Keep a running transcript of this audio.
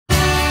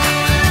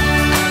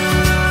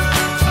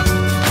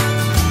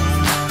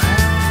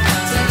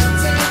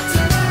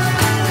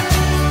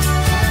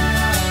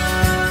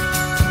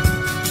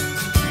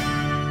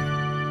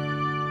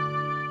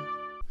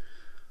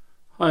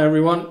Hi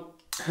everyone,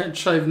 head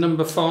shave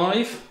number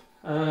 5.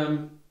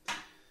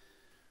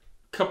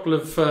 Couple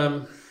of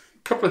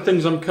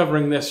things I'm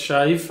covering this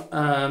shave.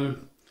 I've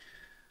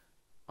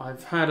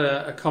had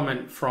a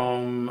comment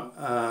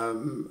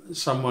from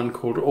someone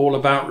called All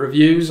About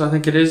Reviews, I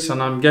think it is,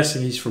 and I'm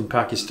guessing he's from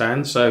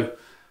Pakistan, so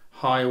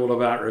hi All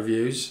About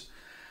Reviews.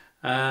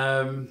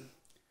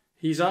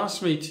 He's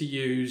asked me to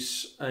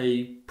use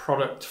a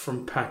product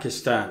from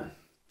Pakistan.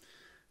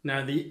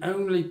 Now, the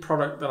only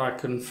product that I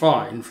can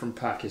find from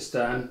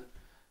Pakistan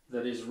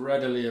that is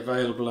readily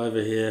available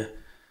over here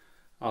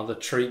are the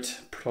Treat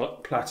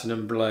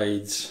Platinum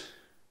Blades.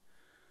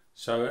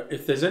 So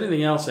if there's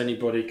anything else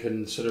anybody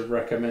can sort of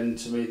recommend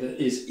to me that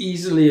is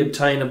easily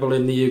obtainable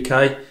in the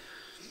UK,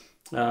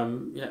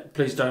 yeah,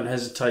 please don't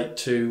hesitate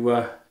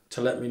to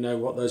let me know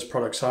what those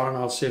products are, and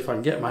I'll see if I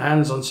can get my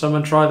hands on some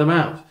and try them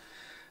out.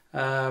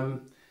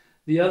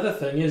 The other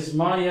thing is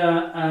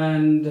Maya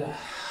and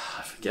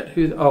I forget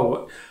who.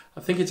 Oh, I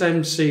think it's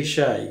MC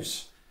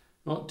Shaves,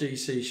 not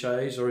DC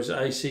Shaves, or is it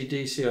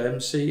ACDC or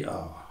MC?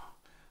 Oh,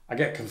 I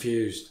get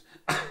confused.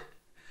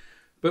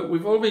 But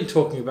we've all been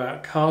talking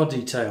about car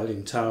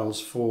detailing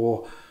towels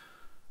for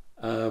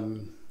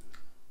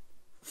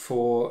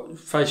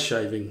face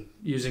shaving,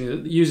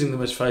 using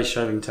them as face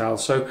shaving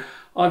towels. So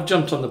I've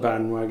jumped on the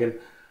bandwagon,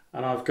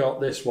 and I've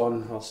got this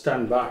one. I'll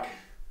stand back.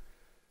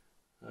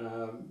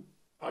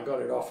 I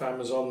got it off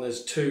Amazon.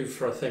 There's two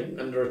for I think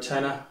under a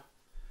tenner.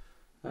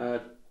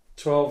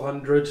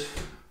 1200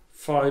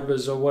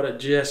 fibres or what, at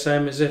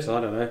GSM is it?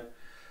 I don't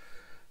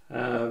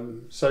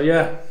know. So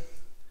yeah,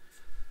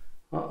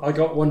 I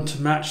got one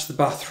to match the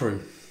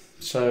bathroom.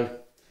 So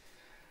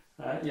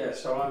yeah,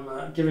 so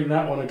I'm giving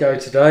that one a go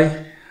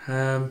today.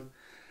 And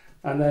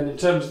then in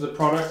terms of the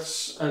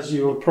products, as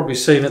you will probably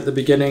seen at the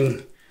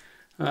beginning,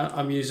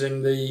 I'm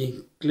using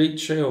the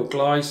Glyce or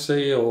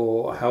Glyce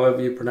or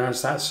however you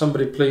pronounce that.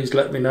 Somebody please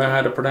let me know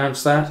how to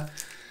pronounce that.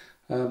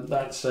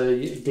 That's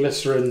a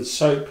glycerin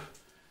soap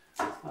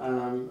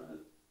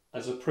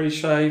as a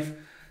pre-shave.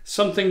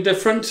 Something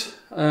different.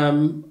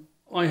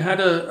 I had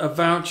a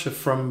voucher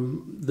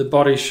from the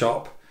Body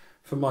Shop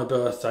for my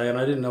birthday and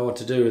I didn't know what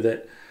to do with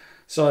it.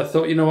 So I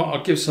thought, you know what,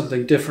 I'll give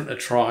something different a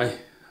try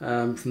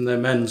from their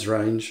men's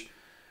range.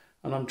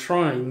 And I'm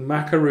trying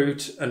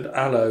Maca and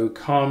Aloe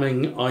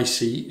Calming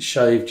Icy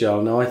Shave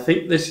Gel. Now I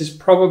think this is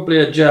probably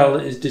a gel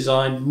that is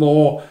designed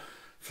more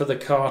for the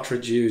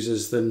cartridge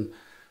users than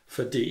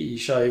for DE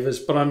shavers,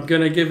 but I'm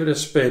going to give it a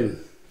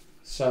spin.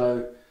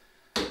 So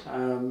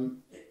I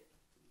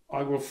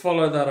will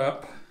follow that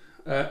up.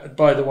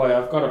 By the way,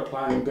 I've got a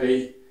plan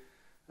B.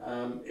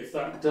 If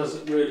that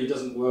really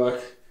doesn't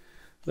work,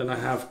 then I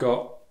have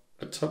got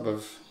a tub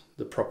of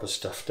the proper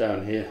stuff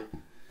down here.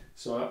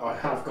 So I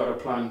have got a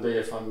plan B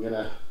if I'm going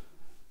to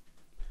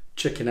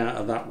chicken out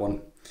of that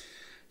one.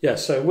 Yeah,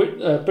 so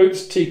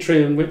Boots Tea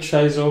Tree and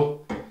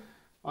Witchazel.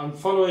 I'm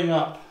following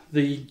up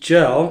the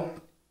gel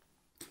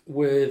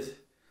with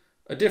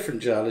a different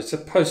gel. It's a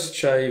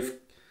post-shave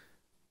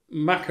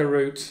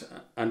Maca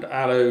and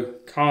Aloe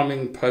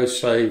Calming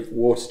Post-Shave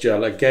Water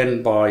Gel,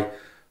 again by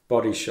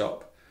Body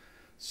Shop.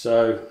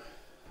 So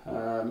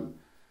I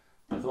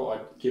thought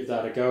I'd give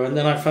that a go. And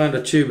then I found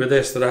a tube of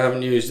this that I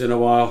haven't used in a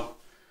while,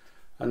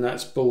 and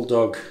that's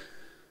Bulldog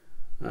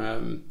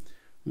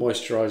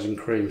Moisturising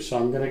Cream. So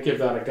I'm going to give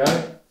that a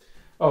go.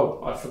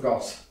 Oh, I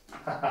forgot.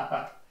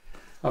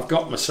 I've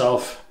got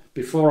myself,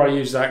 before I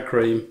use that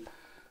cream,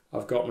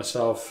 I've got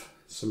myself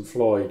some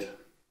Floïd.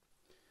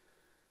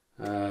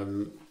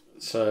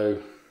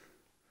 So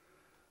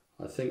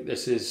I think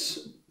this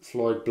is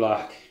Floïd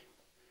Black.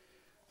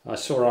 I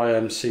saw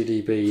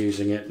IMCDB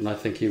using it and I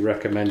think he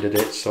recommended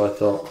it, so I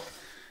thought,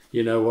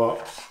 you know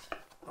what,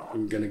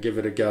 I'm going to give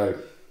it a go.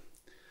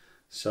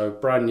 So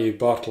brand new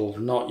bottle,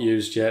 not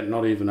used yet,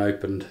 not even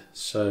opened.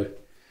 So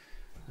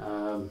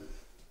so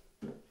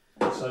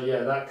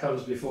yeah, that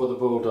comes before the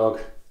Bulldog.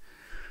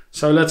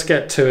 So let's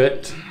get to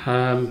it.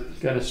 I'm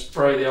going to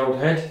spray the old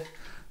head,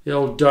 the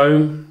old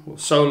dome or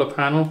solar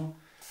panel.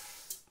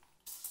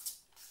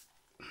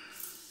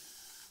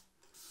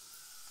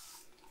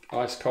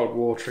 Ice cold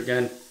water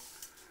again.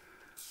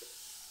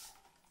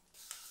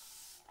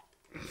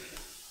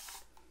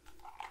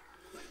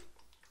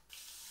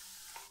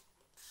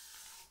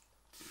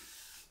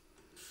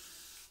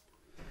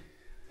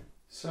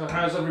 So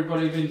how's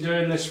everybody been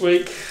doing this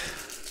week?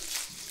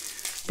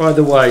 By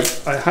the way,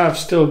 I have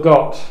still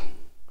got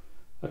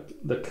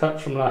the cut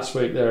from last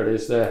week. There it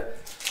is there.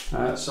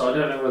 So I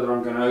don't know whether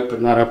I'm going to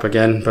open that up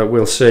again, but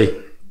we'll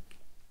see.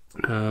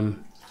 Put a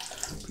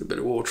bit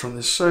of water on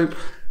this soap.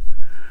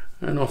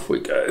 And off we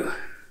go.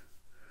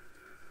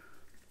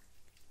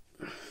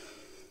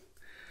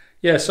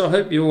 Yeah, so I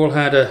hope you all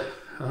had a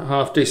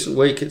half decent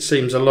week. It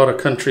seems a lot of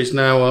countries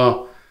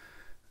now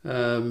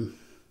are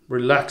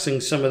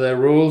relaxing some of their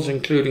rules,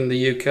 including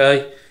the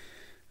UK.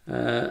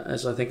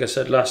 As I think I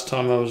said last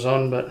time I was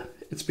on, but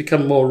it's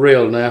become more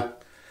real now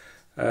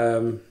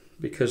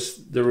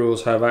because the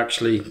rules have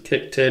actually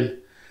kicked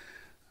in.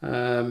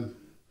 They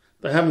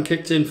haven't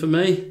kicked in for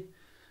me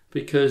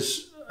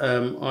because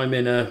I'm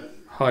in a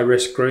high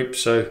risk group,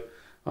 so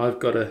I've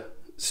got to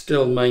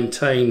still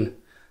maintain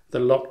the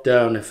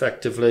lockdown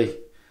effectively.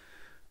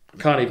 I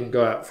can't even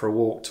go out for a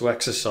walk to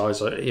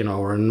exercise, you know,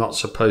 or I'm not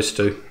supposed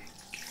to.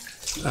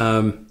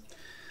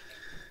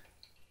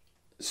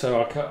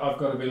 So I've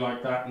got to be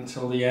like that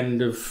until the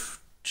end of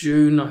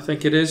June, I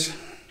think it is.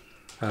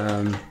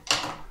 I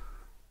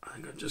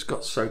think I've just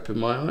got soap in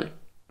my eye.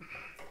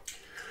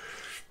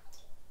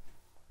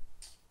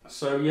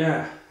 So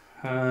yeah,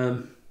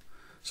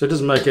 so it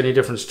doesn't make any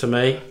difference to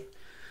me.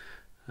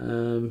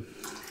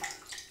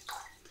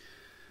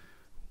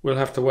 We'll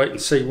have to wait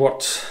and see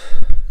what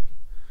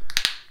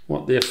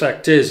the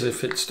effect is,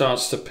 if it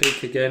starts to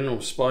peak again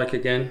or spike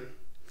again.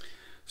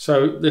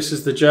 So this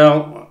is the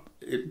gel.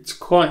 It's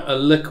quite a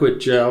liquid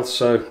gel,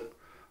 so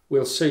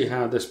we'll see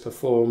how this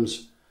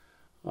performs.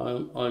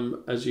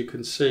 I'm as you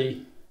can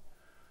see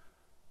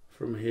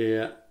from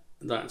here,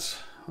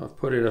 I've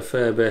put in a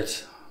fair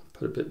bit,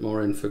 put a bit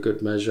more in for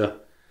good measure,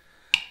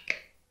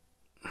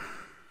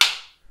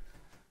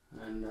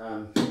 and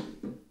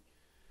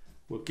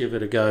we'll give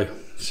it a go.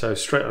 So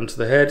straight onto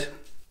the head.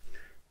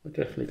 I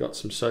definitely got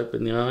some soap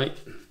in the eye.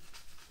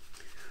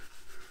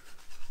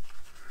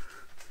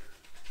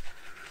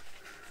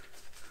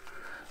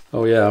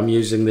 Oh yeah, I'm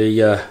using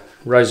the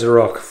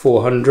Razorock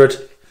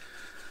 400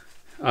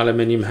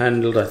 aluminium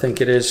handled, I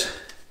think it is,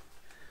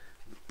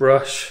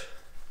 brush.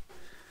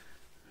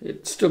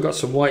 It's still got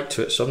some weight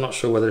to it, so I'm not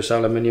sure whether it's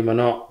aluminium or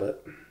not,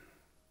 but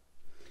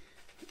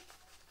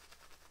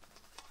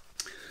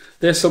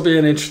this will be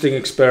an interesting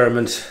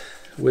experiment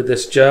with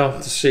this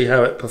gel to see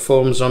how it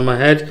performs on my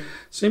head.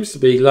 Seems to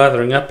be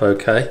lathering up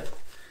okay.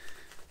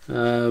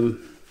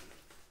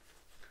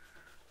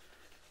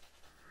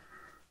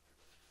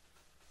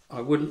 I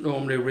wouldn't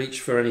normally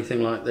reach for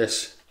anything like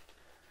this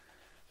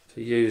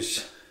to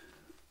use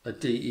a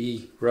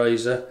DE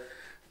razor,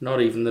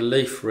 not even the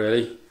leaf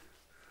really.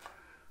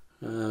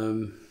 But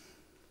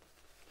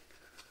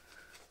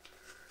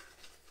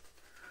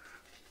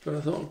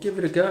I thought I'd give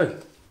it a go.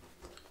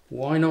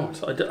 Why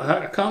not?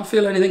 I can't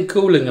feel anything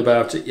cooling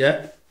about it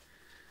yet,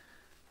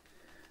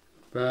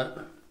 but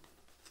I'm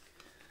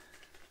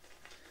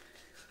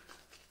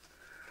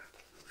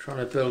trying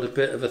to build a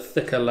bit of a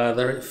thicker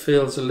lather. It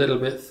feels a little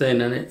bit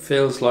thin and it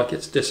feels like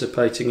it's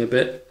dissipating a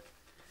bit.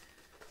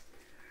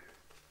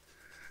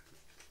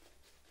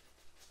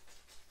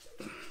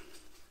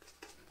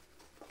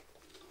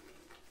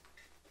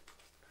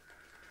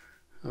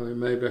 I mean,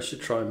 maybe I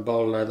should try and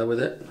bowl lather with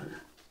it.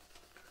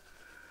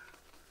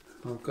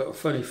 I've got a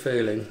funny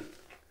feeling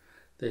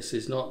this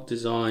is not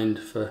designed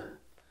for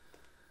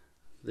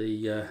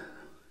the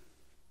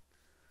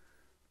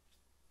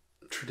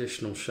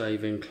traditional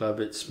shaving club.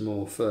 It's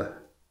more for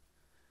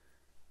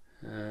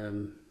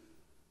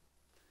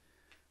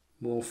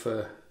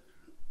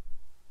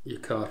your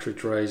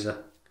cartridge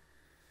razor,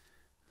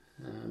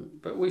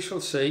 but we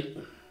shall see.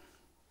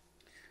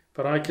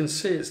 But I can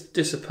see it's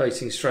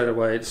dissipating straight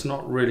away. It's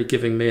not really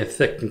giving me a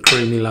thick and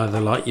creamy lather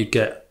like you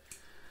get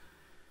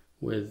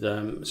with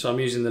so I'm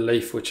using the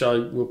leaf, which I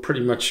will pretty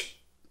much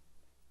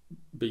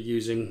be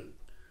using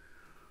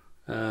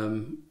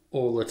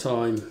all the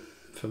time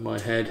for my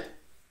head.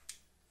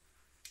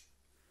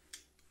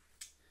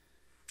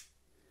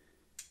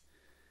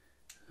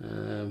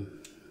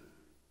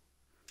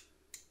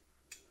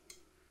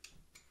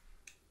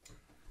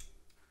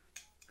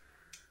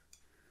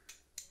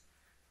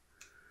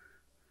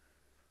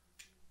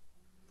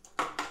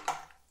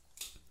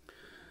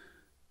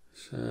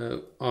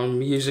 So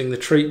I'm using the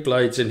treat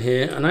blades in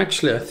here, and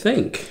actually I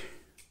think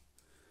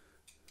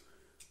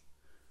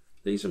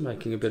these are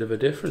making a bit of a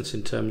difference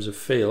in terms of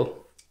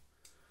feel.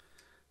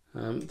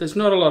 There's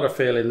not a lot of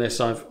feel in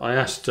this. I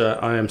asked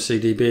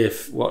IMCDB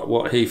if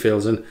what he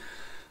feels, and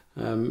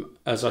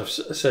as I've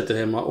said to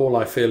him, all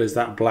I feel is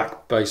that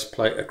black base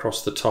plate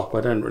across the top.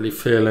 I don't really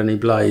feel any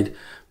blade,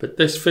 but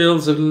this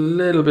feels a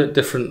little bit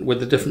different with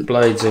the different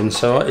blades in.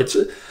 So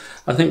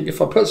I think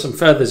if I put some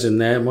feathers in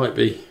there, it might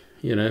be,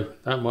 you know,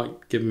 that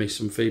might give me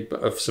some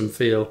feedback of some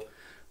feel.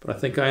 But I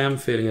think I am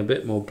feeling a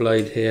bit more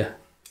blade here.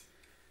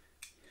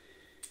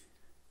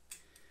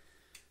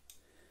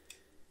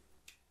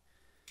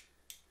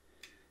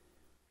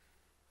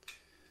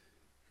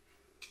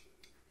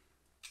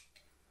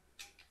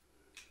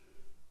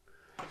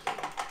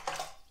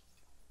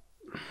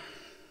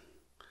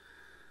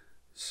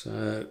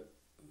 So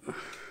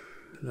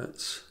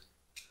let's,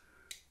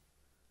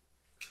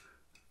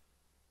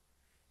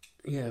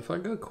 yeah, if I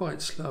go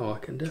quite slow, I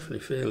can definitely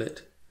feel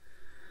it.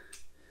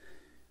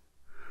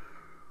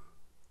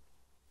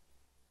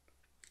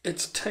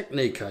 It's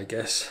technique, I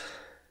guess.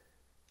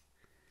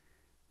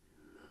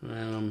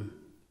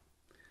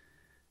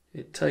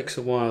 It takes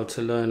a while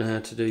to learn how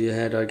to do your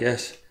head, I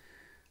guess,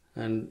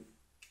 and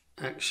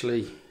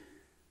actually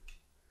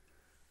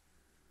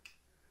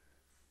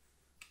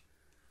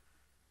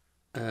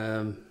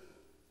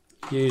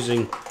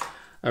using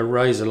a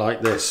razor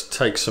like this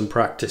takes some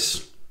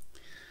practice,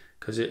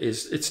 because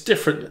it's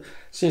different.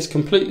 See, it's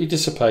completely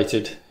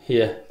dissipated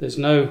here. There's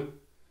no,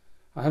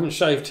 I haven't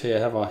shaved here,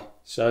 have I?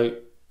 So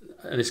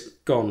and it's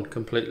gone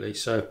completely.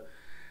 So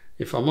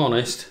if I'm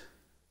honest,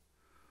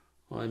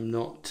 I'm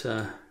not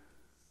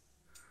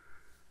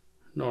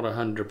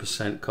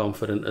 100%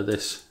 confident of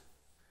this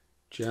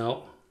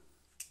gel.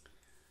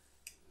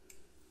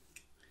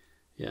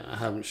 Yeah, I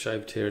haven't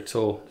shaved here at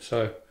all,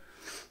 so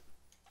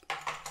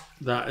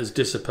that has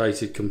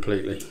dissipated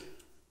completely.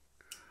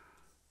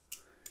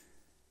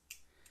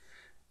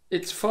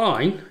 It's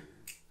fine.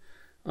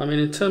 I mean,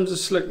 in terms of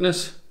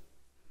slickness,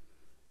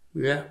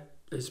 yeah,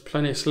 there's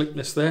plenty of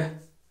slickness there.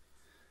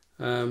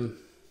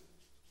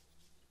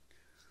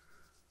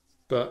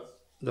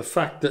 But the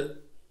fact that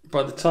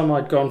by the time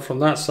I'd gone from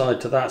that side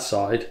to that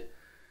side,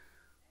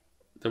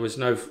 there was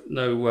no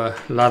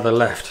lather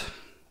left.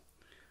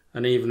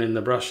 And even in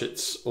the brush,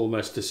 it's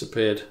almost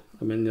disappeared.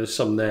 I mean, there's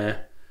some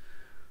there.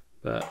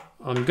 But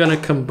I'm going to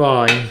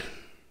combine,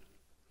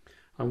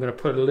 I'm going to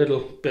put a little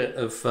bit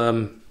of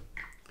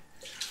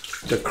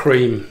the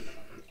cream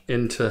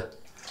into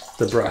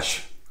the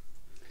brush.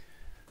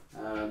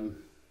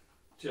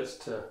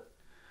 Just to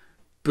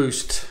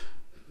boost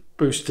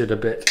it a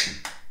bit.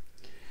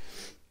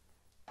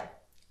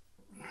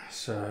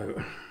 So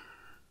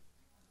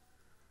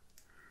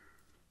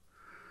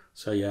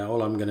yeah,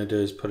 all I'm going to do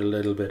is put a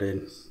little bit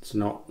in. It's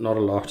not a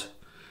lot,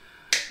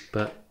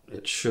 but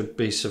it should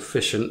be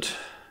sufficient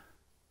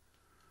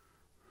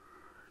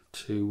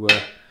to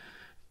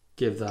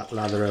give that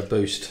lather a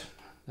boost.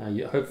 Now,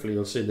 hopefully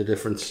you'll see the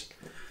difference.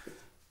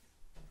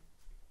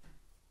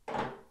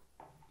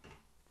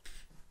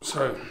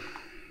 So,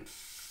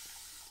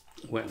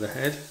 wet the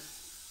head.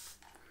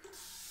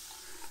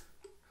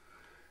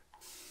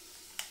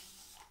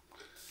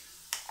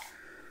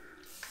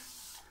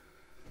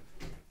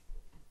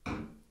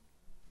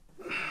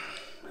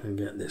 And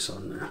get this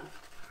on now.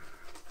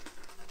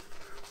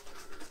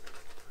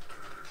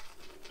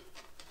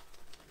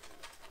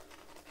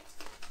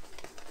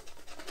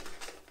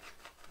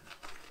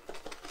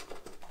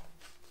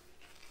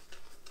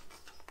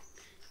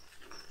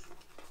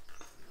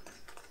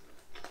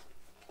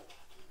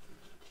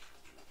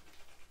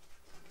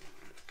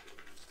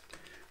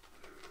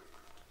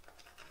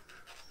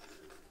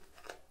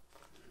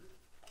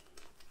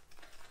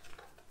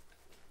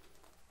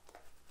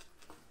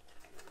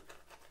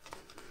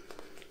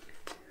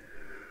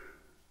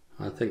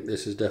 I think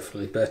this is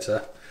definitely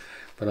better,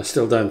 but I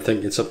still don't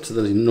think it's up to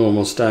the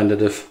normal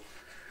standard of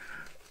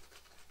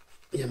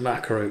your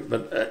Maca root.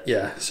 But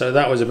yeah, so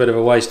that was a bit of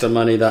a waste of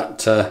money,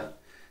 that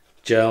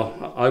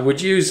gel. I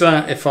would use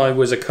that if I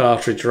was a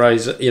cartridge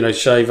razor,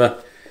 shaver.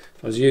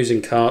 If I was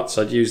using carts,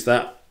 I'd use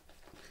that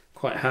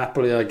quite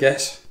happily, I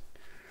guess.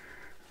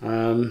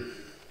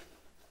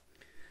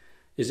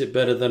 Is it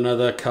better than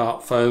other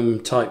cart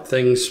foam type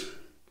things?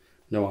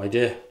 No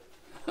idea.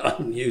 I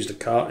haven't used a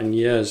cart in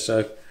years,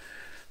 so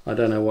I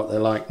don't know what they're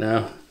like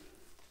now.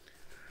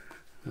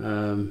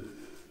 Add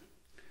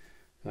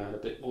a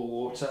bit more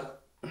water.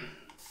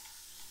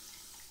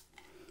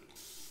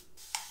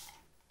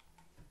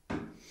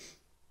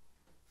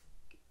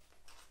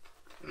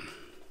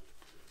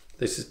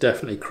 This is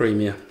definitely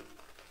creamier.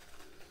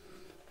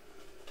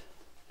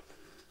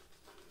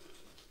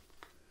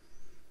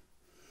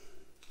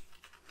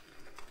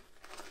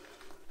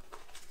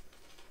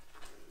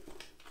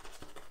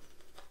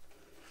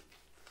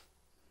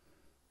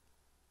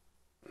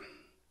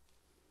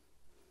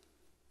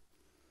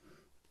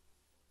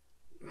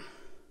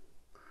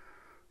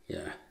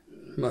 Yeah,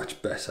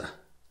 much better.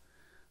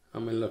 I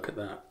mean, look at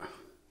that.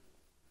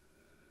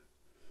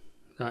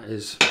 That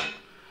is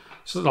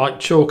sort of like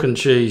chalk and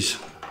cheese.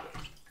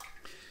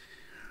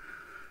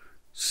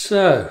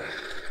 So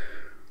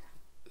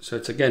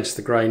it's against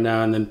the grain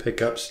now, and then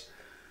pickups.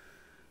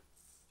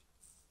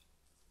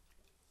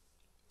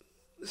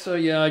 So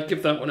yeah, I'd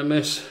give that one a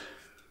miss.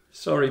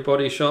 Sorry,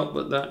 Body Shop,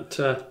 but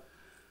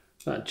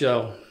that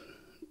gel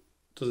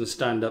doesn't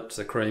stand up to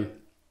the cream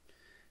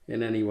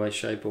in any way,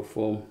 shape or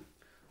form.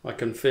 I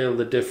can feel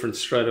the difference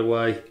straight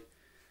away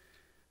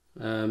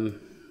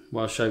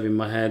while shaving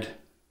my head.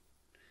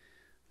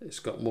 It's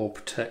got more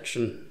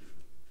protection.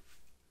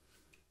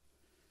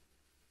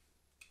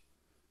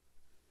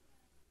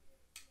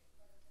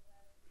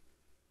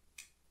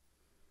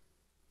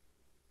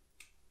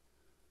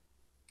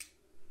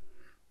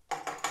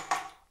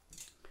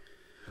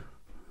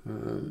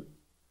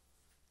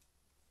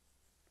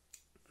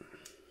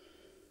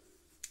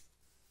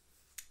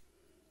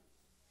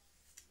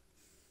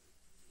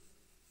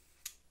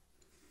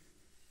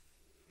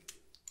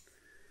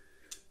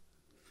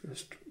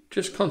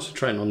 Just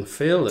concentrating on the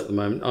feel at the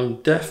moment.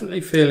 I'm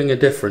definitely feeling a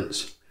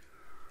difference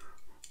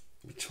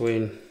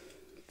between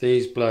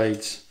these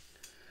blades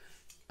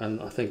and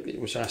I think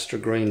it was Astra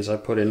Greens I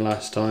put in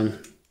last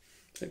time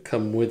that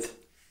come with.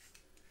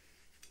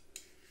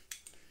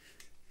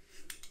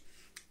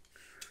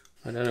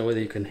 I don't know whether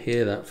you can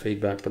hear that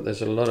feedback, but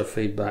there's a lot of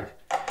feedback.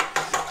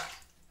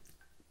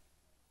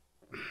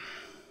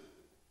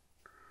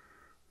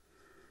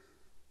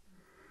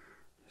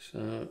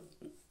 So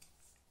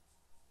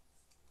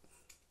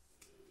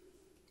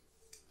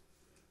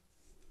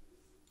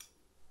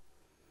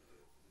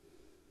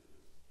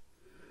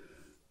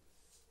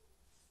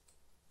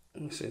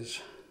This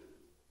is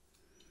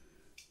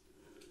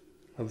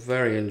a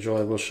very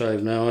enjoyable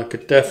shave now. I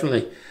could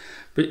definitely,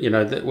 but you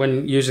know, that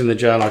when using the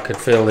gel I could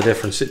feel the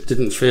difference. It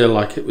didn't feel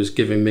like it was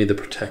giving me the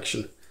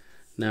protection.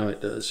 Now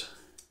it does.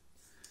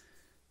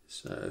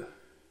 So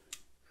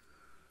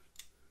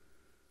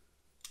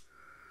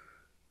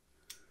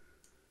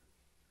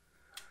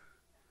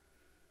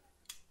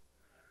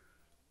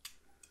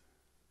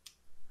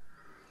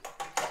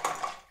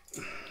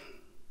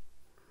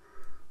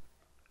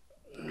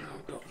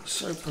I've got the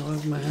soap all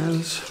over my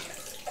hands.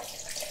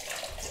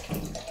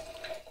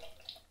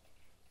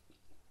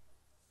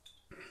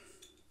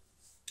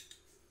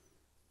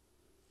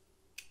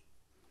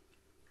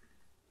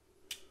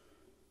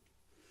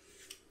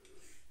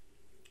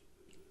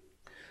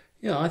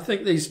 Yeah, I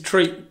think these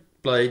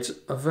treat blades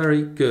are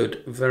very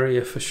good, very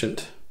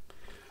efficient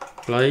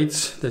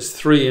blades. There's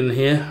 3 in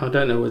here. I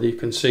don't know whether you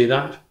can see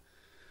that.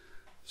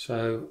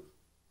 So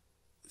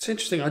it's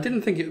interesting. I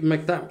didn't think it would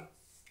make that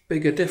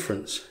big a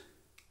difference,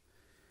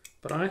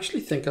 but I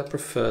actually think I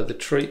prefer the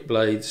treat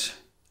blades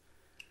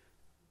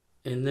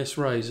in this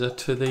razor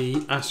to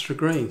the Astra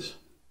Greens.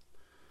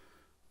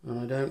 And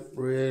I don't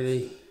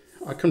really,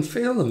 I can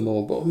feel them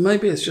more, but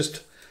maybe it's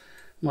just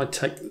my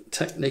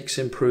technique's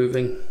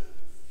improving.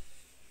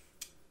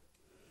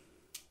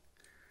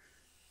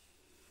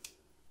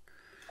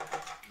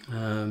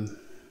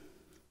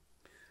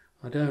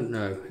 I don't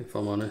know, if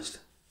I'm honest.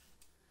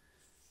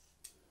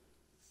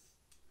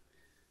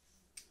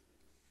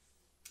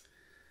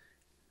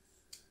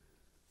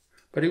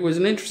 But it was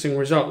an interesting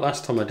result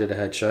last time I did a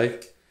head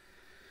shave.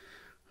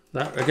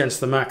 That against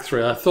the Mach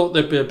 3, I thought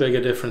there'd be a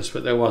bigger difference,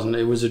 but there wasn't.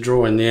 It was a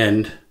draw in the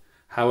end.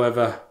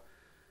 However,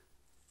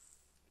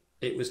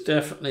 it was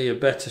definitely a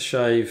better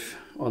shave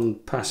on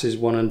passes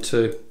 1 and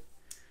 2.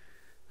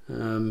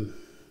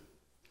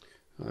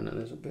 I know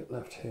there's a bit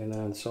left here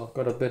now, so I've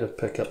got a bit of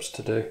pickups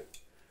to do.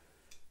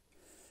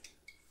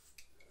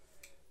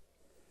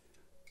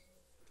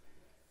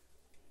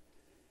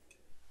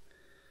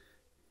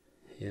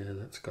 Yeah,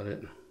 that's got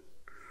it.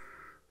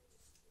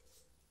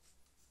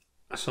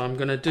 So I'm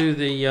going to do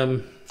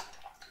the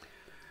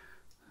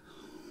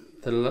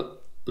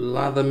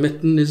lather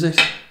mitten, is it?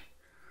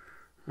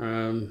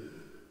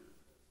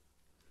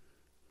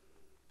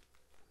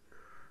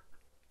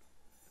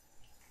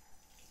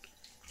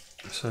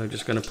 So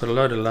just going to put a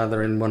load of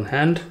lather in one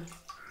hand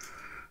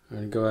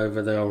and go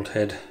over the old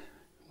head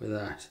with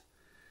that.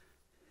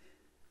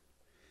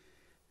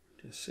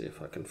 Just see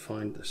if I can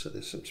find this. So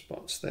there's some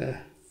spots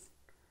there.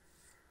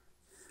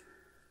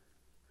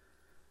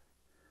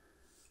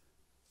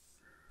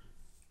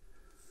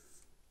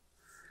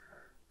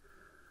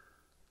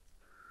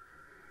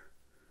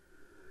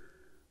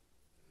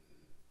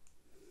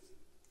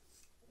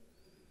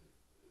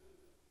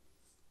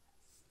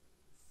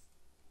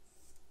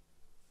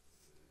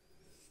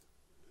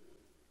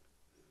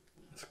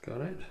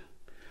 Got it.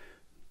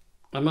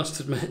 I must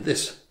admit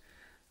this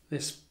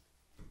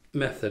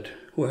method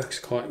works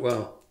quite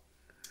well.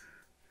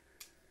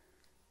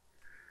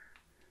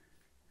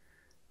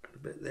 Got a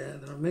bit there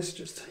that I missed.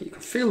 Just you can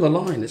feel the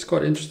line. It's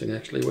quite interesting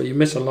actually where you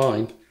miss a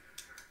line.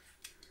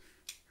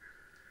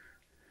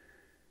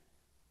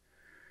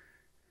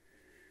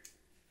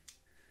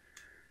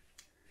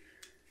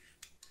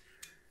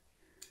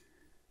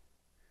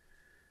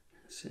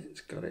 See,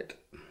 it's got it.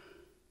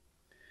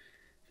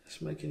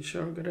 Just making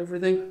sure I've got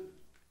everything.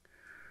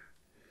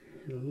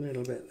 A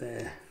little bit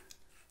there.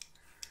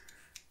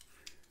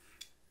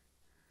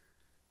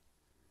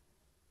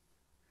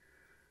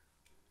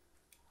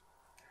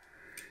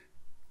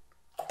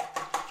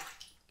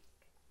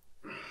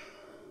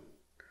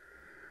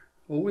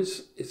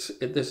 Always, if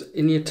there's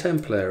in your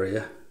temple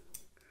area,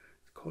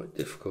 it's quite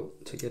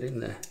difficult to get in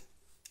there.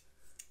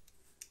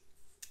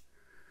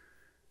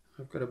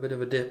 I've got a bit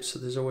of a dip, so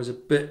there's always a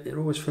bit, it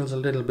always feels a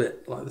little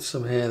bit like there's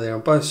some hair there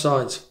on both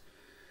sides.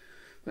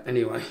 But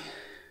anyway,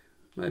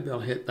 maybe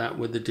I'll hit that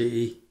with the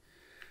DE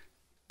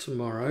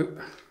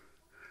tomorrow.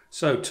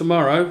 So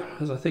tomorrow,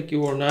 as I think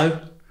you all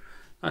know,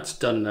 that's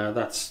done now.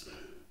 That's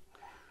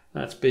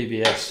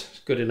BBS.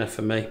 It's good enough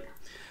for me.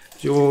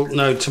 As you all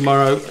know,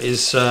 tomorrow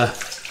is the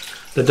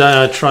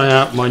day I try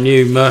out my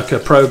new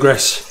Maca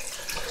Progress.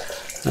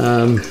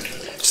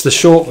 It's the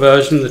short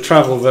version, the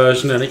travel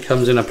version, and it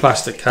comes in a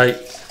plastic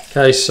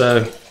case.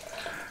 So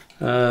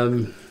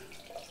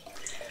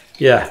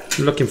yeah,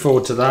 I'm looking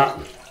forward to that.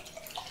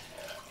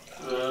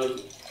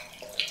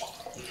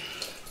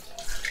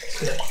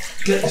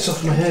 Get this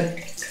off my head.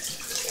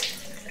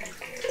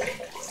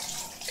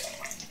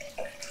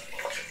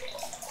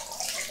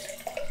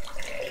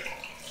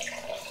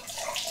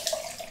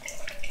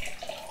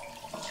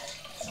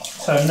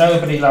 So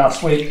nobody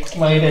last week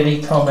made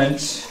any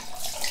comments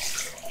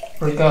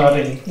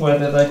regarding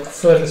whether they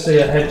prefer to see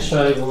a head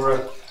shave or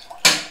a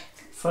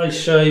face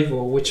shave,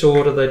 or which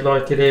order they'd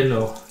like it in,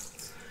 or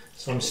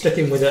so I'm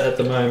sticking with it at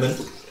the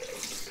moment.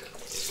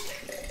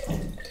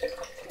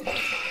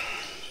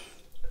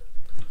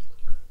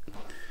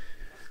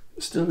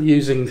 Still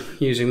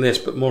using this,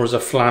 but more as a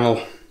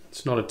flannel.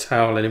 It's not a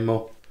towel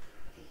anymore.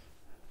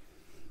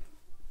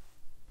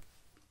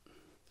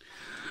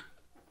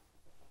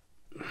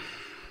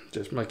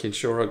 Just making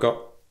sure I got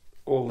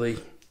all the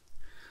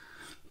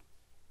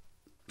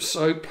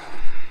soap.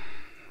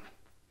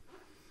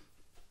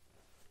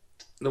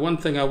 The one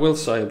thing I will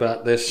say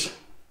about this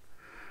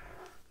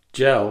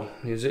gel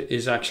is it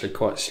is actually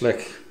quite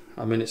slick.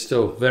 I mean, it's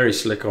still very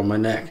slick on my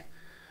neck.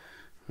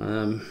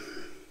 And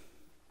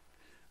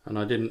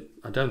I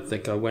don't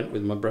think I went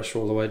with my brush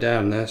all the way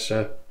down there,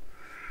 so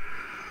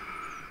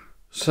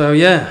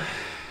yeah.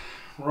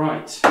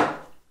 Right.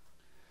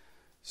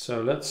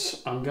 So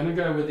I'm going to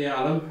go with the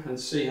alum and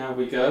see how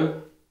we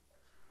go.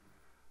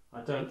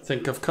 I don't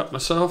think I've cut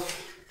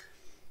myself.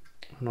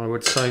 And I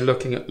would say,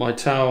 looking at my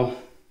towel,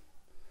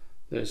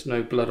 there's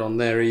no blood on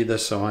there either,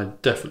 so I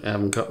definitely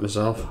haven't cut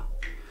myself.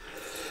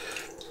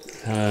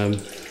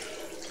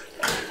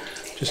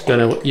 Just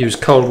going to use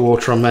cold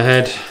water on my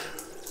head.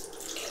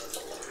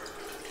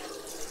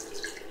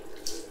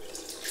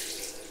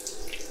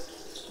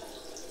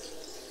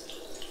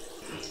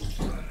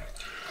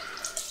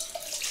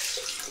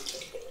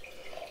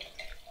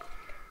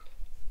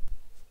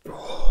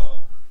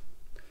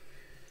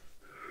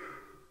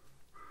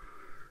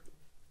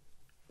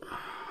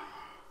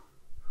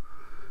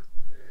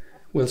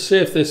 We'll see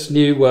if this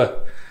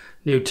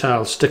new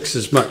towel sticks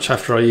as much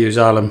after I use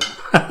alum.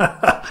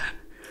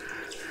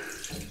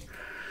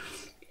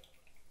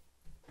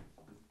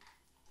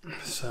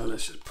 So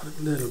let's just put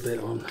a little bit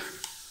on,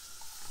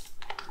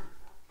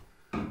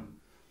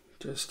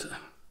 just to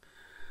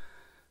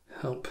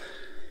help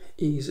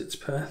ease its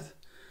path.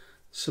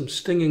 Some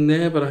stinging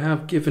there, but I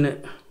have given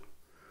it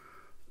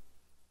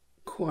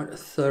quite a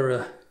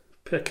thorough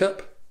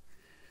pickup.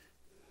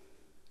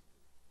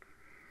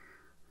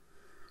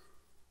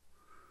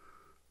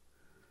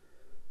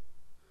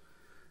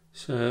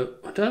 So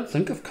I don't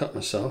think I've cut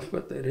myself,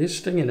 but it is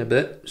stinging a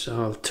bit.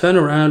 So I'll turn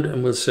around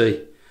and we'll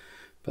see.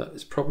 But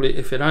it's probably,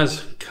 if it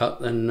has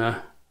cut,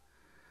 then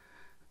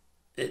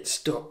it's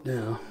stopped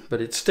now.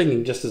 But it's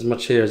stinging just as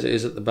much here as it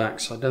is at the back,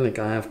 so I don't think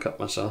I have cut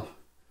myself.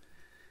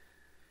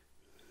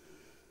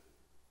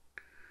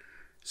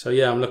 So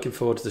yeah, I'm looking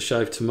forward to the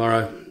shave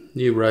tomorrow.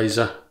 New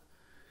razor.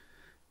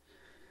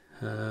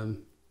 It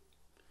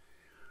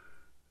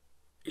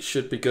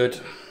should be good.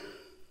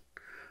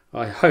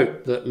 I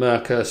hope that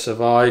Maca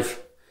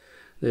survive.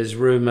 There's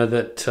rumour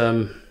that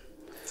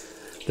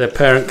their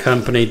parent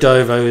company,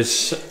 Dovo,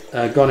 has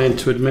gone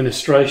into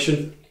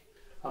administration.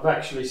 I've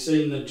actually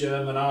seen the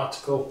German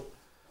article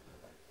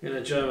in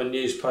a German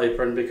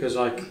newspaper, and because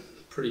I'm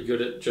pretty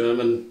good at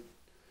German,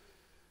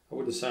 I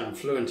wouldn't say I'm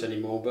fluent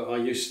anymore, but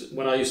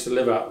when I used to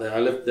live out there,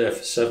 I lived there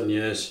for 7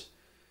 years.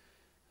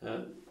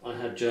 I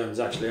had Germans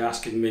actually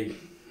asking me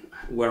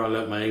where I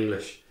learnt my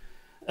English,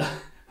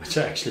 which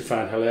I actually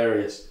found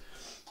hilarious.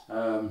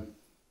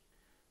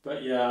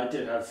 But yeah, I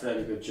did have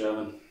fairly good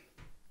German.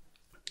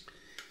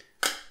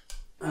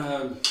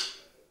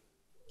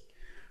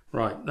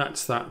 Right,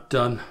 that's that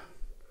done.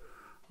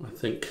 I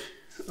think.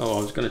 Oh,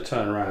 I was going to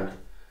turn around.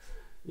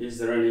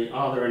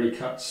 Are there any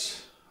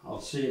cuts?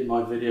 I'll see in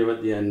my video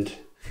at the end.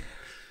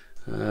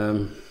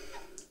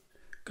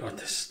 God,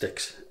 this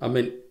sticks. I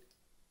mean,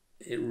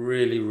 it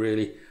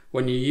really,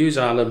 when you use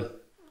alum,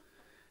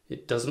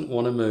 it doesn't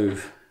want to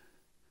move.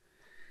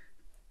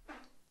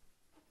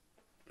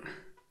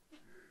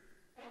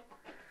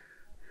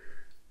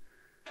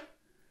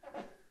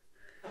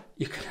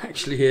 You can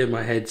actually hear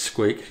my head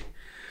squeak.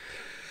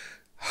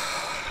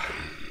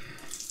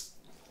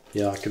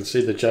 Yeah, I can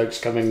see the jokes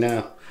coming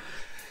now.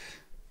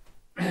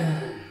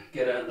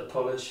 Get out the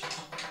polish.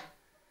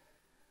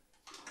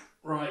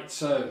 Right,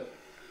 so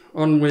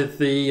on with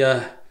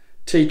the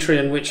tea tree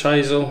and witch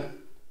hazel.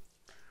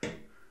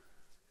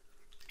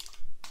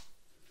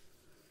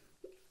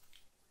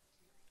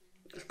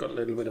 I've got a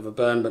little bit of a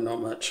burn, but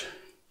not much.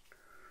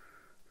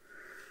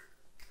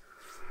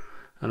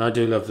 And I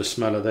do love the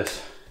smell of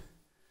this.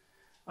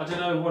 I don't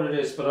know what it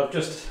is, but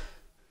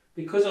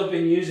because I've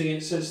been using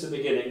it since the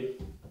beginning,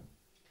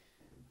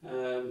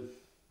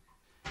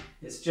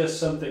 it's just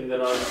something that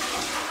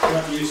I'm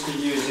not used to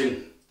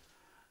using,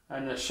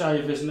 and a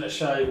shave isn't a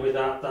shave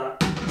without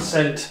that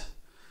scent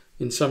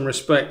in some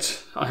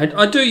respects.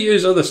 I do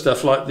use other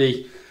stuff like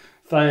the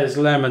Thayer's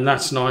lemon,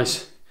 that's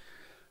nice,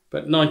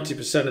 but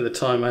 90% of the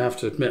time I have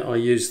to admit I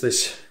use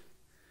this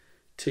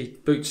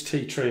Boots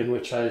tea tree and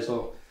witch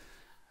hazel,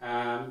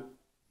 and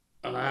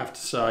I have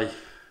to say,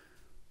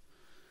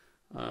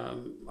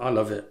 I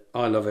love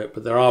it,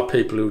 but there are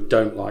people who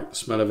don't like the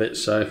smell of it.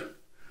 So,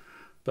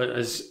 but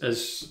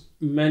as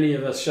many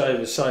of us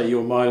shavers say,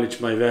 your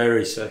mileage may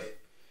vary. So,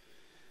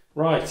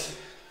 right,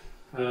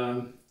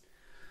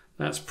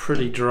 that's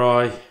pretty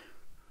dry.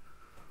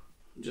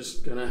 I'm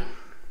just gonna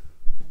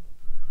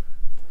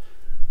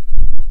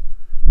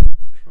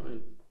try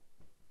and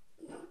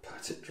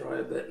pat it dry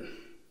a bit.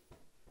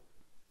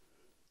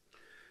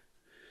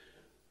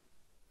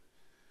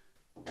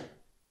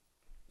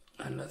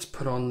 And let's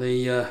put on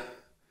the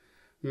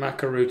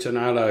Maca root and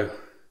aloe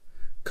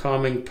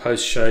calming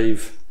post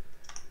shave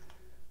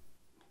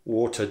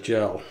water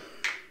gel.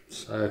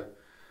 So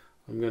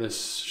I'm going to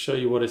show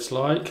you what it's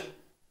like.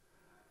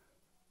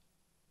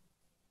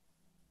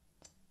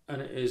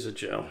 and it is a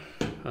gel,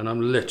 and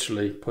I'm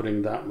literally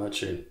putting that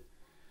much in.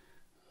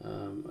 I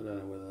don't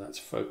know whether that's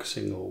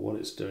focusing or what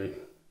it's doing.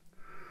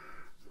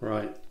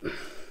 Right.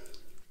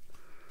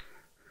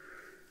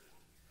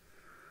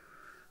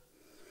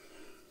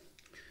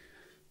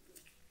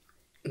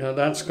 Now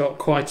that's got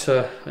quite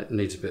a, it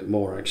needs a bit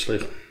more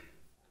actually.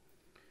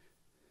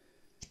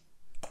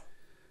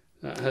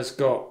 That has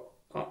got,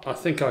 I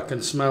think I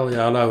can smell the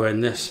aloe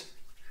in this,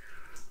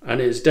 and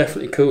it's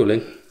definitely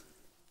cooling.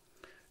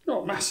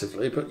 Not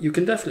massively, but you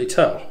can definitely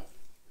tell.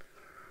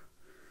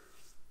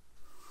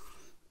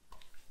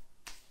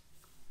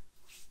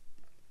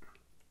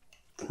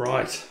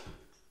 Right,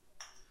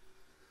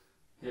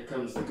 here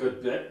comes the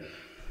good bit.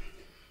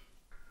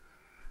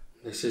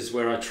 This is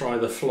where I try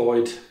the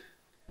Floïd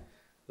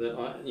that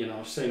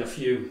I've seen a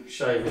few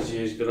shavers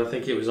use, but I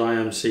think it was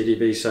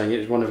IMCDB saying it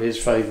was one of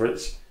his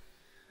favourites,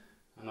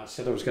 and I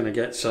said I was going to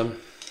get some.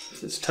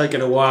 It's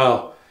taken a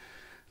while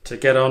to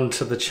get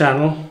onto the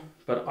channel,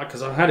 but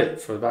because I've had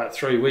it for about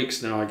 3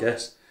 weeks now, I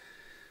guess.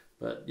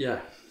 But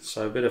yeah,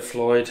 so a bit of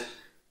Floïd,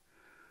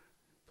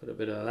 put a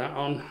bit of that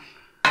on.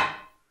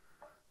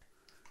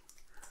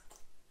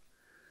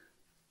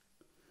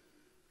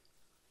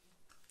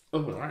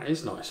 Oh, that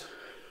is nice.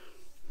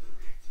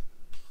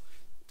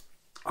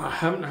 I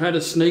haven't had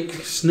a sneak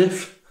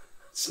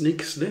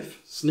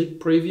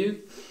preview.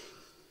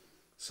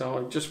 So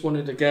I just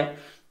wanted to get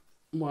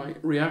my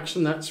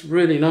reaction. That's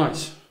really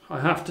nice, I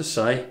have to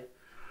say.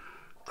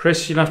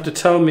 Chris, you'll have to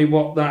tell me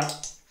what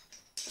that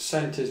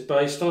scent is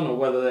based on, or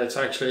whether it's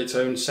actually its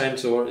own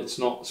scent or it's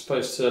not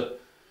supposed to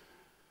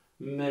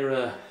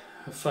mirror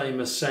a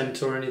famous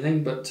scent or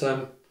anything. But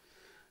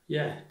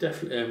yeah,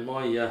 definitely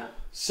my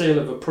seal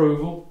of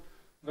approval.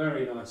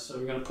 Very nice. So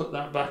I'm going to put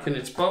that back in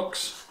its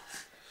box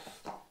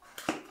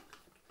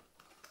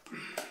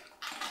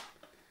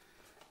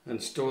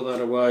and store that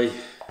away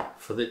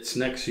for its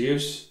next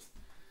use.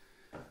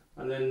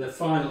 And then the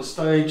final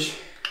stage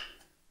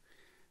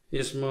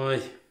is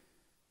my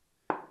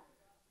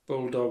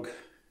Bulldog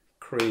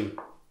cream,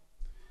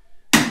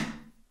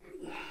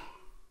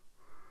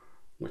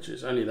 which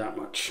is only that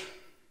much.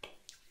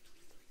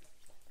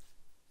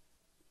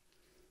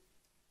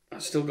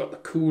 I've still got the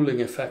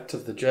cooling effect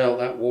of the gel,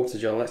 that water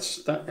gel.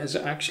 That is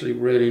actually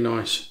really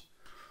nice.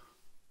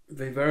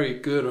 Be very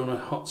good on a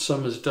hot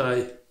summer's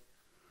day.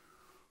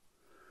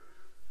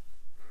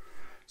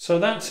 So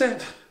that's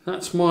it.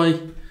 That's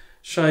my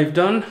shave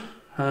done.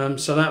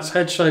 So that's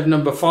head shave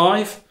number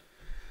 5.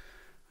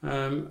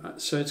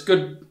 So it's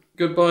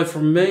goodbye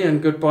from me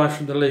and goodbye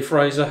from the leaf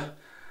razor.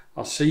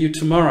 I'll see you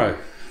tomorrow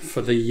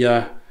for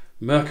the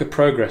Maca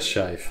progress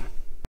shave.